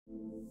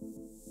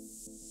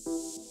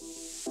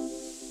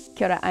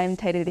Kia ora, I'm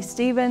Teiarere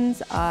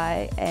Stephens.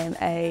 I am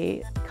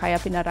a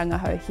Kaiawhina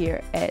Rangahau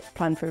here at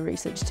Plant for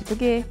Research Te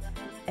Puke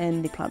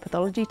in the Plant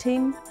Pathology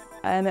team.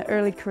 I'm an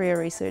early career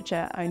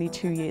researcher, only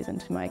 2 years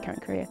into my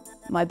current career.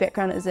 My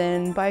background is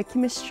in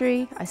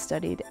biochemistry. I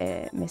studied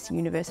at Massey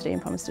University in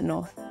Palmerston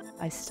North.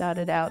 I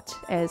started out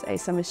as a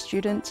summer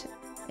student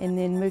and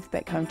then moved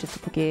back home to Te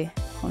Puke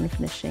on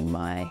finishing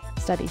my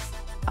studies.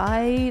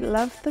 I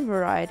love the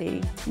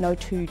variety. No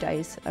 2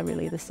 days are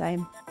really the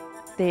same.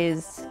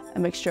 There's a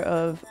mixture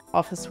of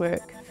office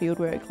work, field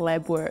work,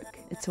 lab work.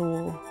 It's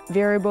all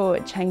variable,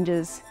 it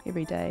changes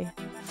every day.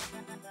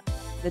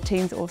 The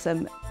team's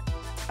awesome.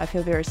 I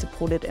feel very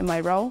supported in my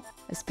role,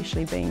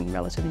 especially being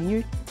relatively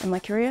new in my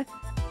career.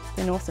 It's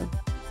been awesome.